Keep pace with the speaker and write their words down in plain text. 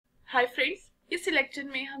Hi friends, इस lecture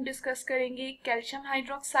में हम डिस्कस करेंगे calcium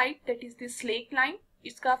hydroxide that is the slaked lime.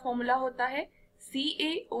 इसका फॉर्मूला होता है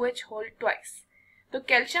CaOH होल ट्वाइस। तो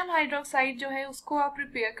कैल्शियम हाइड्रोक्साइड जो है उसको आप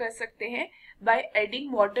प्रिपेयर कर सकते हैं by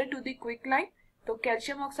adding water to the quick line. तो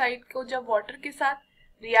कैल्शियम ऑक्साइड को जब वाटर के साथ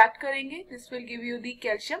रिएक्ट करेंगे this will give you the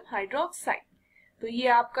calcium hydroxide. तो ये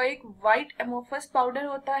आपका एक व्हाइट एमोफस पाउडर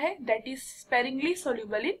होता है that is sparingly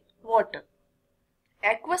soluble in water.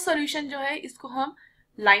 Aqueous solution जो है इसको हम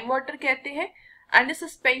लाइम वाटर कहते हैं and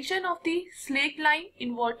suspension of the slaked line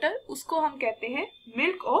in water उसको हम कहते हैं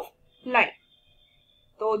मिल्क ऑफ लाइम।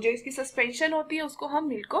 तो जो इसकी सस्पेंशन होती है उसको हम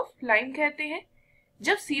मिल्क ऑफ लाइम कहते हैं।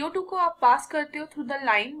 जब CO2 को आप पास करते हो through the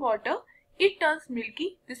lime water it turns milky.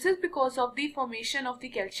 This is because of the formation of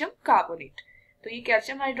the calcium carbonate. तो ये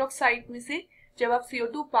कैल्शियम हाइड्रोक्साइड में से जब आप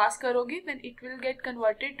CO2 पास करोगे then it will get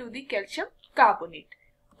converted to the calcium carbonate.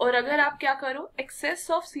 और अगर आप क्या करो एक्सेस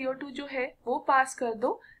ऑफ CO2 जो है वो पास कर दो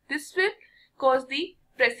this will cause the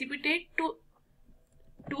precipitate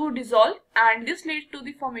to dissolve and this lead to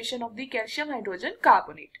the formation of the calcium hydrogen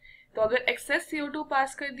carbonate. तो अगर एक्सेस CO2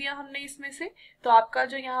 पास कर दिया हमने इसमें से तो आपका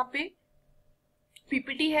जो यहाँ पे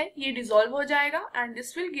PPT है ये डिसॉल्व हो जाएगा and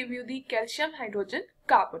this will give you the calcium hydrogen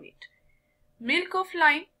carbonate. Milk of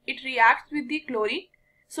lime it reacts with the chlorine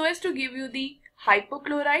so as to give you the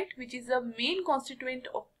hypochlorite which is the main constituent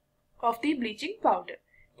of the bleaching powder।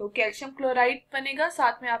 तो calcium chloride बनेगा,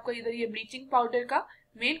 साथ में आपका इधर ये bleaching powder का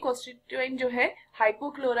main constituent जो है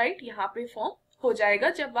हाइपोक्लोराइट यहाँ पे फॉर्म हो जाएगा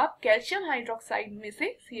जब आप कैल्शियम हाइड्रोक्साइड में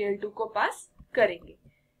से Cl2 को पास करेंगे।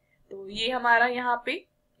 तो ये हमारा यहाँ पे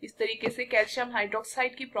इस तरीके से कैल्शियम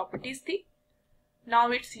हाइड्रोक्साइड की प्रॉपर्टीज थी।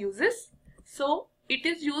 Now it's uses. So it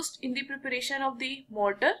is used in the preparation of the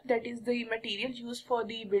mortar, that is the material used for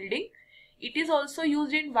the building. It is also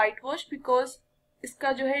used in whitewash because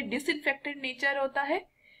इसका जो है disinfectant nature होता है।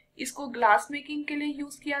 इसको glass making के लिए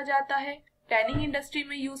use किया जाता है, tanning industry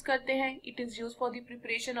में use करते हैं। It is used for the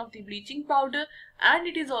preparation of the bleaching powder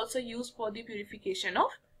and it is also used for the purification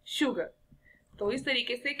of sugar। तो इस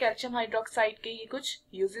तरीके से कैल्शियम हाइड्रोक्साइड के ये कुछ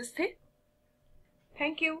uses थे।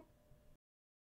 Thank you।